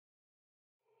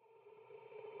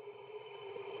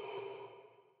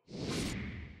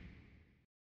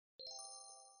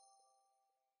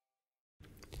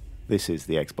This is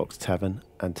the Xbox Tavern,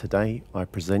 and today I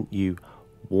present you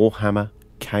Warhammer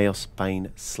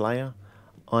Chaosbane Slayer.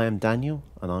 I am Daniel,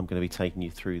 and I'm going to be taking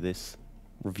you through this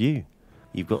review.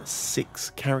 You've got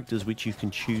 6 characters which you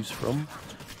can choose from,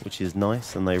 which is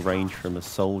nice, and they range from a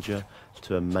soldier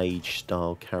to a mage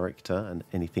style character and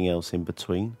anything else in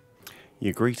between.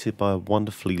 You're greeted by a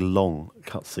wonderfully long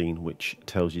cutscene which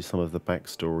tells you some of the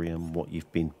backstory and what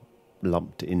you've been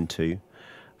lumped into.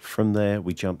 From there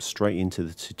we jump straight into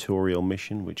the tutorial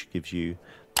mission, which gives you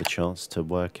the chance to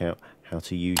work out how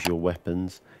to use your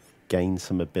weapons, gain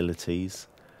some abilities,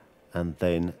 and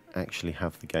then actually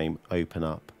have the game open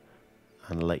up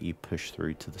and let you push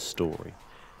through to the story.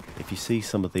 If you see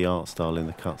some of the art style in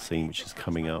the cutscene which is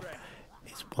coming up,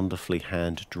 it's wonderfully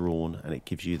hand drawn, and it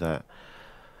gives you that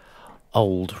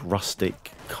old rustic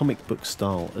comic book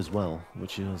style as well,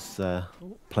 which is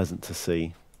pleasant to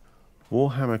see.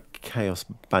 Warhammer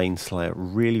Chaosbane Slayer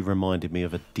really reminded me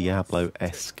of a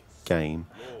Diablo-esque game.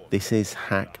 This is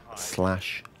hack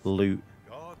slash loot,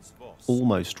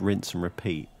 almost rinse and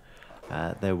repeat.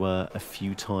 There were a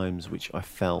few times which I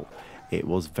felt it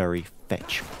was very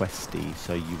fetch questy,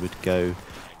 so you would go,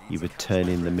 you would turn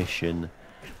in the mission,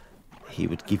 he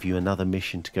would give you another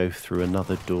mission to go through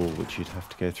another door, which you'd have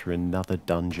to go through another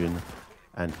dungeon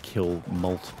and kill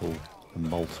multiple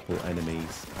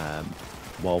enemies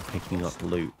while picking up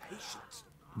loot.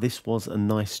 This was a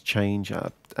nice change.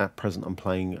 At present I'm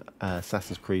playing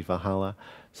Assassin's Creed Valhalla,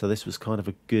 so this was kind of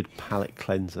a good palate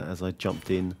cleanser as I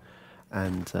jumped in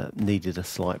and needed a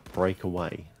slight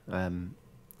breakaway.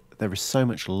 There is so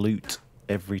much loot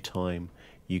every time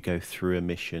you go through a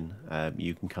mission.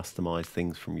 You can customize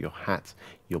things from your hat,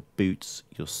 your boots,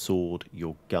 your sword,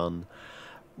 your gun,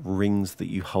 rings that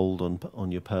you hold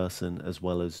on your person, as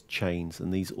well as chains,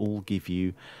 and these all give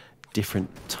you different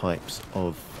types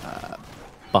of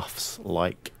buffs,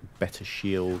 like better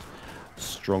shield,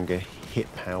 stronger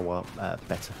hit power,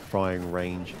 better firing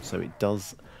range. So it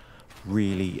does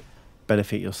really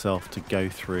benefit yourself to go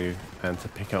through and to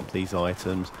pick up these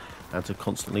items and to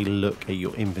constantly look at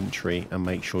your inventory and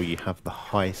make sure you have the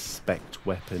highest spec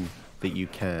weapon that you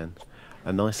can.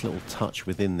 A nice little touch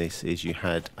within this is you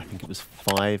had, I think it was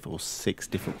 5 or 6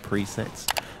 different presets,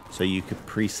 so you could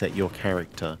preset your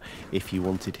character if you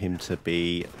wanted him to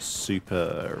be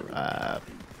super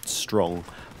strong,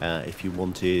 if you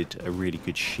wanted a really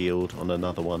good shield on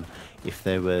another one, if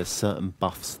there were certain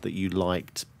buffs that you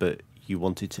liked but you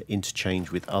wanted to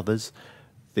interchange with others.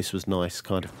 This was nice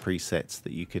kind of presets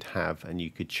that you could have, and you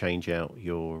could change out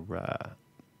your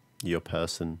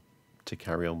person to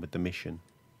carry on with the mission.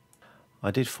 I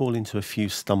did fall into a few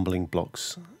stumbling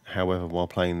blocks, however, while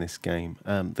playing this game.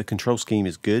 The control scheme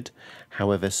is good,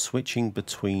 however, switching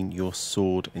between your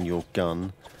sword and your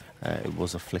gun, it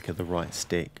was a flick of the right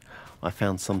stick. I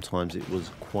found sometimes it was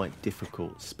quite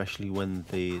difficult, especially when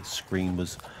the screen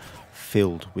was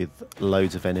filled with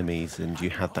loads of enemies and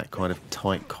you had that kind of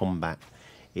tight combat.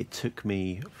 It took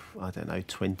me, I don't know,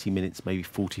 20 minutes, maybe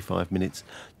 45 minutes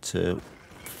to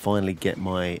finally get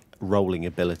my rolling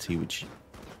ability, which,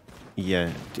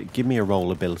 yeah, give me a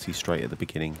roll ability straight at the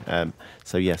beginning.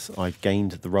 So yes, I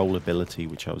gained the roll ability,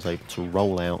 which I was able to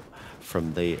roll out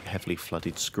from the heavily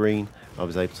flooded screen. I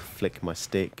was able to flick my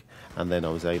stick, and then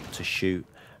I was able to shoot,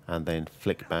 and then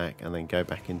flick back, and then go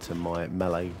back into my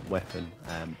melee weapon.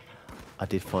 I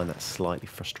did find that slightly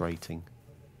frustrating.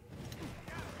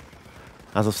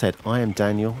 As I've said, I am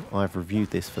Daniel. I've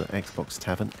reviewed this for the Xbox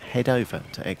Tavern. Head over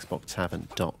to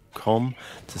xboxtavern.com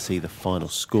to see the final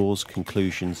scores,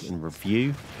 conclusions and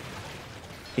review.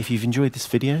 If you've enjoyed this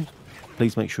video,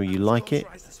 please make sure you like it,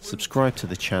 subscribe to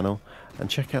the channel, and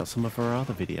check out some of our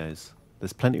other videos.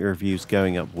 There's plenty of reviews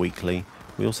going up weekly.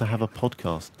 We also have a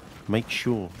podcast. Make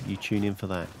sure you tune in for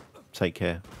that. Take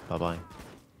care. Bye-bye.